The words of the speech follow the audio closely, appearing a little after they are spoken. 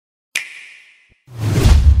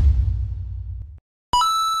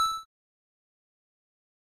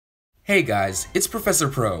Hey guys, it's Professor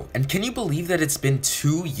Pro, and can you believe that it's been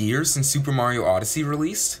 2 years since Super Mario Odyssey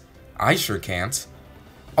released? I sure can't.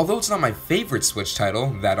 Although it's not my favorite Switch title,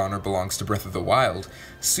 that honor belongs to Breath of the Wild,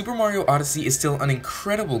 Super Mario Odyssey is still an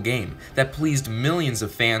incredible game that pleased millions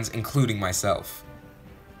of fans, including myself.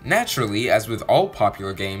 Naturally, as with all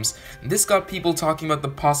popular games, this got people talking about the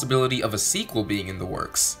possibility of a sequel being in the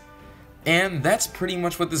works. And that's pretty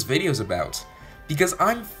much what this video is about. Because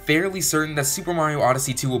I'm fairly certain that Super Mario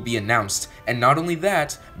Odyssey 2 will be announced, and not only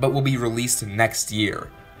that, but will be released next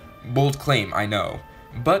year. Bold claim, I know,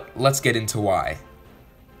 but let's get into why.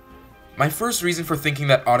 My first reason for thinking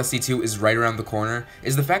that Odyssey 2 is right around the corner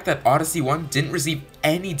is the fact that Odyssey 1 didn't receive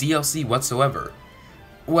any DLC whatsoever.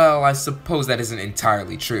 Well, I suppose that isn't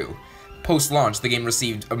entirely true. Post-launch, the game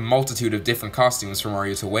received a multitude of different costumes for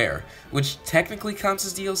Mario to wear, which technically counts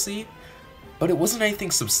as DLC, but it wasn't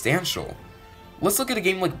anything substantial. Let's look at a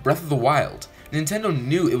game like Breath of the Wild. Nintendo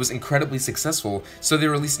knew it was incredibly successful, so they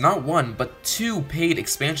released not one, but 2 paid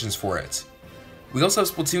expansions for it. We also have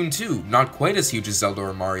Splatoon 2, not quite as huge as Zelda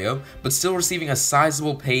or Mario, but still receiving a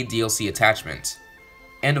sizable paid DLC attachment.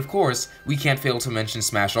 And of course, we can't fail to mention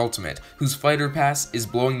Smash Ultimate, whose Fighter Pass is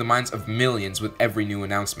blowing the minds of millions with every new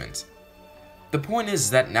announcement. The point is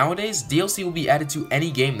that nowadays, DLC will be added to any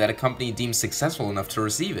game that a company deems successful enough to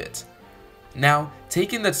receive it. Now,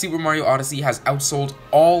 take in that Super Mario Odyssey has outsold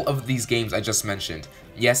all of these games I just mentioned,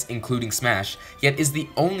 yes, including Smash, yet is the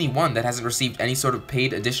only one that hasn't received any sort of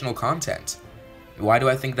paid additional content. Why do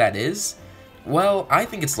I think that is? Well, I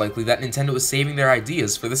think it's likely that Nintendo is saving their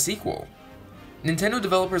ideas for the sequel. Nintendo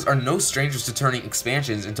developers are no strangers to turning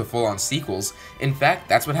expansions into full-on sequels. In fact,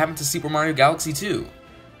 that's what happened to Super Mario Galaxy 2.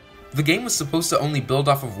 The game was supposed to only build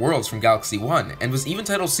off of worlds from Galaxy 1, and was even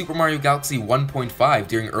titled Super Mario Galaxy 1.5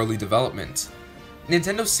 during early development.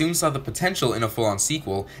 Nintendo soon saw the potential in a full-on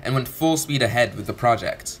sequel, and went full speed ahead with the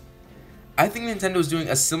project. I think Nintendo is doing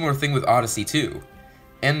a similar thing with Odyssey 2,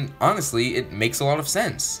 and honestly, it makes a lot of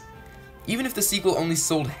sense. Even if the sequel only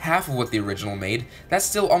sold half of what the original made, that's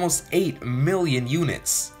still almost 8 million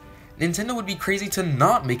units. Nintendo would be crazy to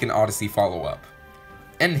not make an Odyssey follow-up.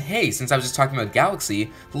 And hey, since I was just talking about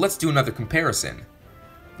Galaxy, let's do another comparison.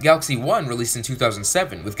 Galaxy 1 released in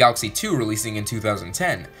 2007, with Galaxy 2 releasing in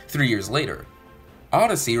 2010, 3 years later.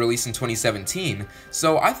 Odyssey released in 2017,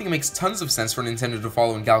 so I think it makes tons of sense for Nintendo to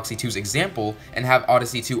follow in Galaxy 2's example and have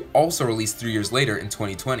Odyssey 2 also released 3 years later in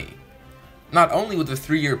 2020. Not only would the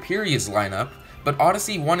 3-year periods line up, but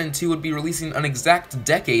Odyssey 1 and 2 would be releasing an exact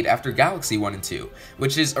decade after Galaxy 1 and 2,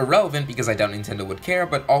 which is irrelevant because I doubt Nintendo would care,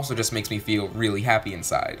 but also just makes me feel really happy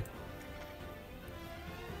inside.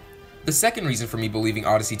 The second reason for me believing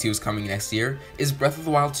Odyssey 2 is coming next year is Breath of the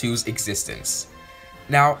Wild 2's existence.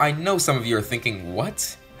 Now, I know some of you are thinking,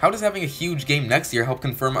 what? How does having a huge game next year help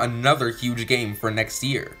confirm another huge game for next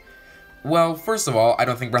year? Well, first of all, I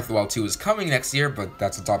don't think Breath of the Wild 2 is coming next year, but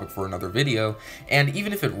that's a topic for another video, and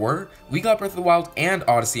even if it were, we got Breath of the Wild and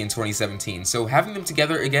Odyssey in 2017, so having them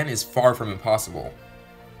together again is far from impossible.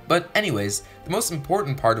 But anyways, the most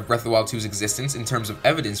important part of Breath of the Wild 2's existence in terms of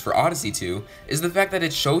evidence for Odyssey 2 is the fact that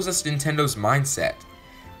it shows us Nintendo's mindset.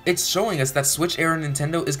 It's showing us that Switch-era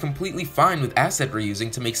Nintendo is completely fine with asset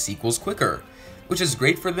reusing to make sequels quicker, which is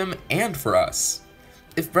great for them and for us.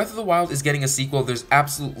 If Breath of the Wild is getting a sequel, there's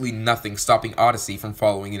absolutely nothing stopping Odyssey from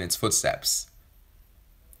following in its footsteps.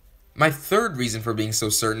 My third reason for being so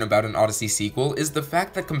certain about an Odyssey sequel is the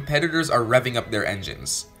fact that competitors are revving up their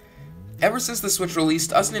engines. Ever since the Switch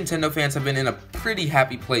released, us Nintendo fans have been in a pretty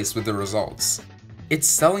happy place with the results. It's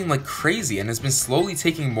selling like crazy and has been slowly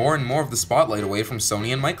taking more and more of the spotlight away from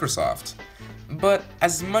Sony and Microsoft. But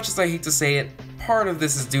as much as I hate to say it, part of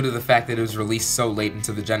this is due to the fact that it was released so late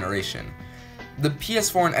into the generation. The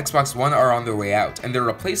PS4 and Xbox One are on their way out, and their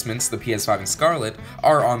replacements, the PS5 and Scarlet,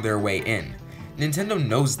 are on their way in. Nintendo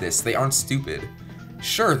knows this, they aren't stupid.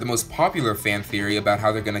 Sure, the most popular fan theory about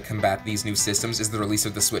how they're going to combat these new systems is the release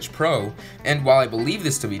of the Switch Pro, and while I believe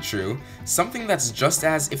this to be true, something that's just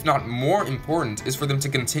as, if not more important, is for them to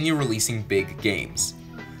continue releasing big games.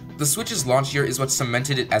 The Switch's launch year is what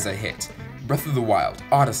cemented it as a hit. Breath of the Wild,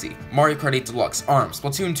 Odyssey, Mario Kart 8 Deluxe, ARMS,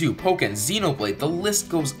 Splatoon 2, Pokken, Xenoblade, the list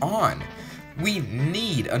goes on. We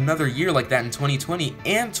need another year like that in 2020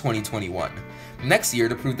 and 2021. Next year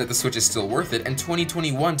to prove that the Switch is still worth it, and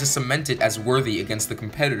 2021 to cement it as worthy against the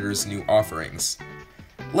competitors' new offerings.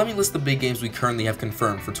 Let me list the big games we currently have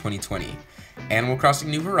confirmed for 2020. Animal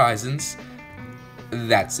Crossing New Horizons.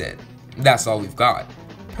 That's it. That's all we've got.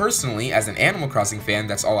 Personally, as an Animal Crossing fan,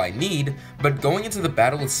 that's all I need, but going into the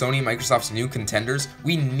battle with Sony and Microsoft's new contenders,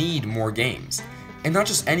 we need more games. And not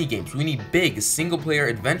just any games, we need big, single-player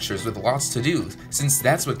adventures with lots to do, since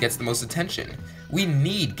that's what gets the most attention. We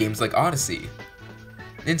need games like Odyssey.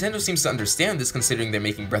 Nintendo seems to understand this considering they're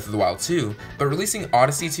making Breath of the Wild 2, but releasing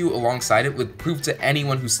Odyssey 2 alongside it would prove to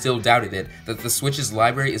anyone who still doubted it that the Switch's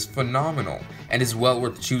library is phenomenal and is well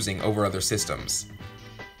worth choosing over other systems.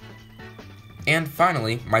 And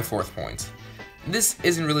finally, my fourth point. This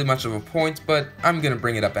isn't really much of a point, but I'm gonna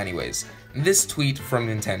bring it up anyways. This tweet from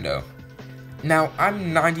Nintendo. Now,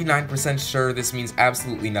 I'm 99% sure this means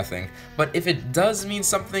absolutely nothing, but if it does mean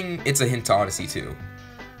something, it's a hint to Odyssey 2.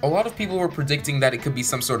 A lot of people were predicting that it could be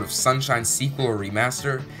some sort of Sunshine sequel or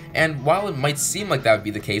remaster, and while it might seem like that would be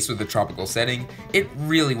the case with the tropical setting, it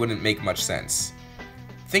really wouldn't make much sense.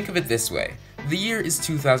 Think of it this way, the year is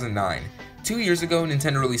 2009. 2 years ago,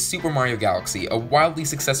 Nintendo released Super Mario Galaxy, a wildly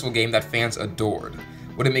successful game that fans adored.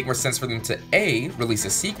 Would it make more sense for them to A, release a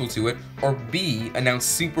sequel to it, or B, announce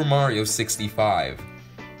Super Mario 65?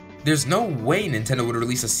 There's no way Nintendo would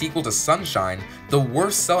release a sequel to Sunshine, the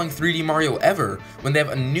worst-selling 3D Mario ever, when they have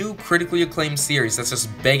a new critically acclaimed series that's just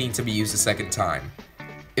begging to be used a second time.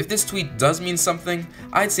 If this tweet does mean something,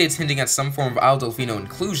 I'd say it's hinting at some form of Isle Delfino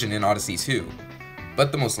inclusion in Odyssey 2.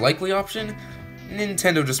 But the most likely option?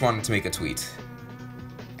 Nintendo just wanted to make a tweet.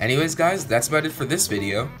 Anyways guys, that's about it for this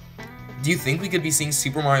video. Do you think we could be seeing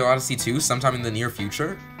Super Mario Odyssey 2 sometime in the near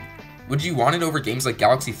future? Would you want it over games like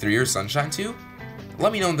Galaxy 3 or Sunshine 2?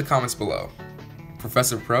 Let me know in the comments below.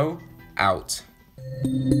 Professor Pro, out.